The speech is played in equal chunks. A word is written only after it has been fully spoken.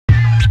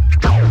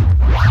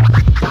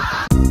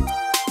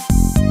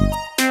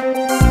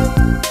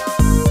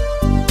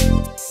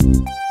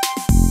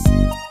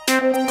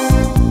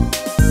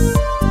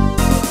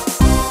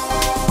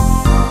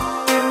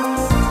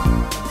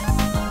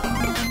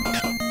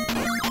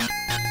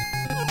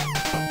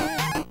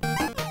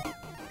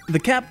The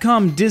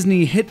Capcom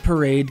Disney hit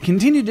parade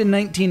continued in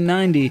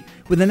 1990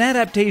 with an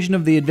adaptation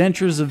of the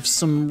adventures of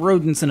some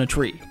rodents in a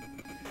tree.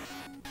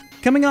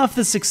 Coming off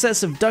the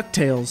success of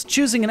DuckTales,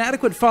 choosing an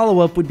adequate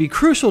follow-up would be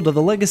crucial to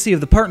the legacy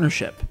of the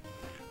partnership.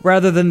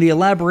 Rather than the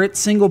elaborate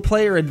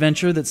single-player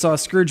adventure that saw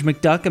Scrooge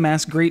McDuck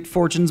amass great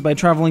fortunes by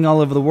traveling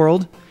all over the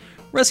world,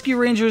 Rescue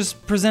Rangers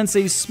presents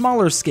a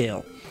smaller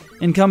scale,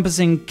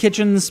 encompassing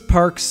kitchens,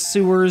 parks,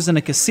 sewers, and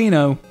a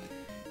casino,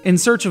 in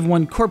search of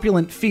one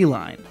corpulent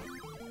feline.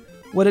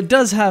 What it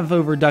does have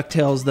over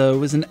DuckTales,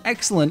 though, is an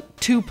excellent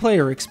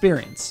two-player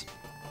experience.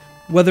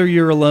 Whether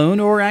you're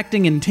alone or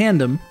acting in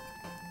tandem,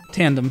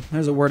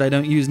 there's a word I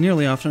don't use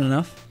nearly often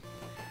enough,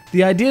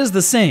 the idea is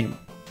the same.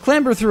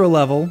 Clamber through a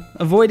level,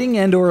 avoiding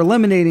and or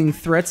eliminating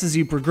threats as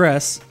you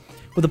progress,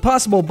 with a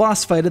possible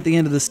boss fight at the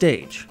end of the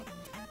stage.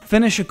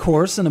 Finish a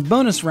course, and a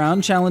bonus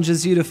round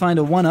challenges you to find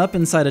a 1-up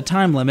inside a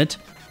time limit.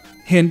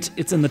 Hint,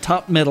 it's in the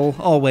top middle,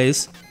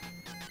 always.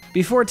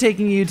 Before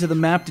taking you to the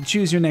map to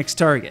choose your next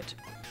target.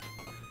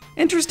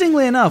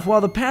 Interestingly enough,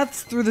 while the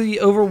paths through the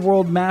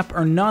overworld map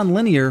are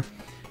non-linear,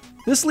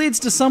 this leads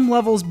to some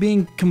levels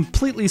being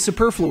completely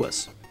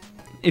superfluous.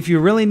 If you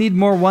really need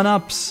more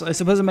 1-ups, I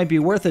suppose it might be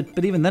worth it,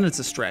 but even then it's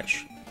a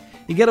stretch.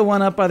 You get a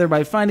 1-up either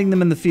by finding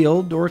them in the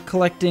field, or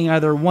collecting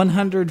either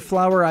 100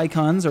 flower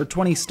icons or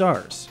 20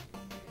 stars.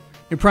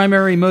 Your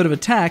primary mode of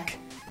attack,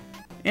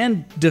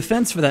 and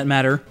defense for that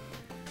matter,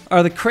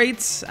 are the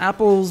crates,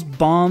 apples,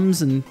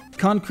 bombs, and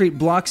concrete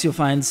blocks you'll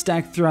find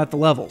stacked throughout the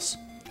levels.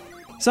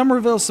 Some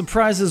reveal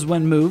surprises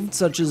when moved,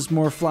 such as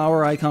more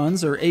flower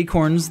icons or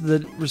acorns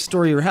that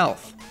restore your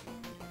health.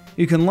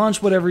 You can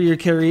launch whatever you're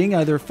carrying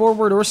either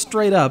forward or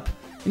straight up,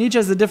 and each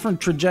has a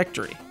different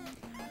trajectory.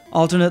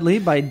 Alternately,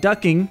 by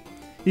ducking,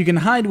 you can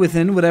hide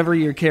within whatever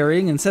you're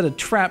carrying and set a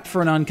trap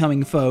for an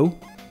oncoming foe.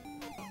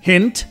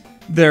 Hint,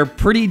 they're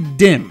pretty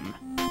dim.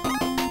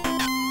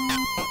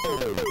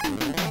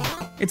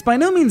 It's by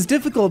no means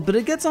difficult, but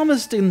it gets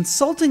almost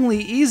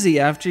insultingly easy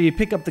after you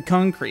pick up the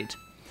concrete.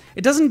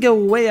 It doesn't go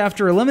away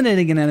after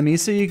eliminating an enemy,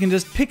 so you can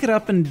just pick it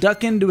up and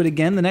duck into it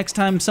again the next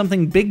time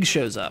something big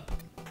shows up.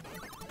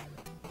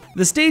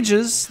 The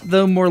stages,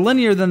 though more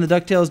linear than the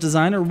DuckTales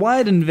design, are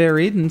wide and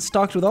varied and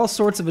stocked with all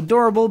sorts of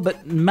adorable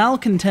but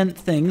malcontent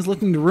things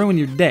looking to ruin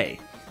your day.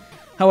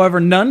 However,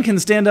 none can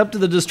stand up to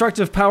the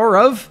destructive power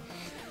of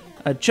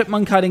a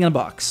chipmunk hiding in a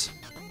box.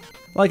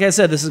 Like I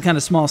said, this is kind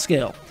of small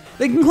scale.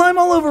 They can climb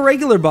all over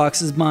regular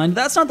boxes, mind,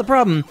 that's not the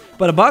problem,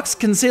 but a box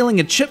concealing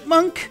a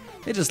chipmunk?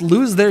 They just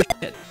lose their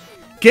shit.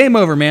 Game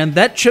over, man.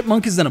 That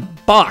chipmunk is in a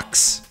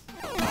box.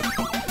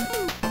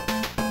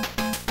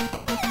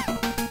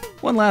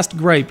 One last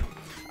gripe.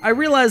 I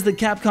realize that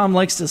Capcom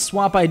likes to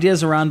swap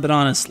ideas around, but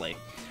honestly,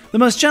 the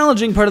most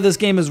challenging part of this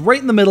game is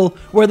right in the middle,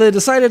 where they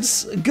decided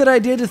it's a good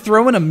idea to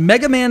throw in a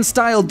Mega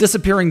Man-style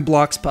disappearing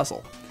blocks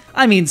puzzle.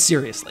 I mean,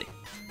 seriously.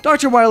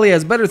 Dr. Wily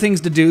has better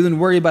things to do than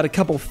worry about a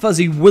couple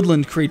fuzzy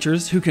woodland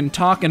creatures who can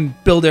talk and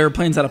build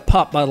airplanes out of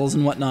pop bottles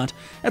and whatnot.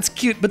 That's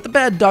cute, but the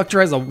bad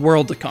doctor has a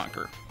world to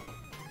conquer.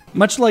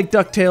 Much like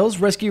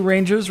DuckTales, Rescue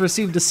Rangers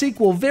received a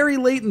sequel very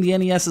late in the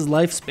NES's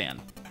lifespan.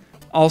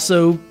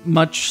 Also,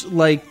 much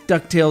like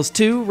DuckTales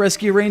 2,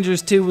 Rescue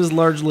Rangers 2 was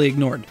largely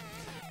ignored.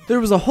 There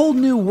was a whole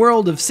new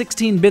world of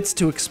 16 bits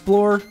to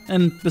explore,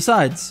 and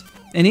besides,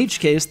 in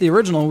each case, the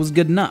original was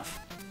good enough.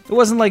 It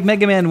wasn't like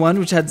Mega Man 1,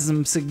 which had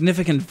some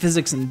significant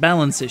physics and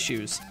balance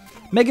issues.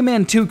 Mega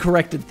Man 2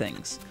 corrected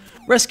things.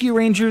 Rescue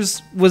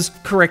Rangers was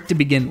correct to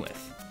begin with.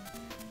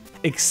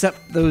 Except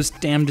those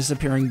damn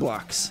disappearing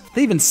blocks.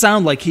 They even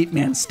sound like Heat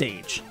Man's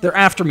stage. They're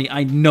after me,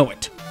 I know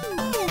it.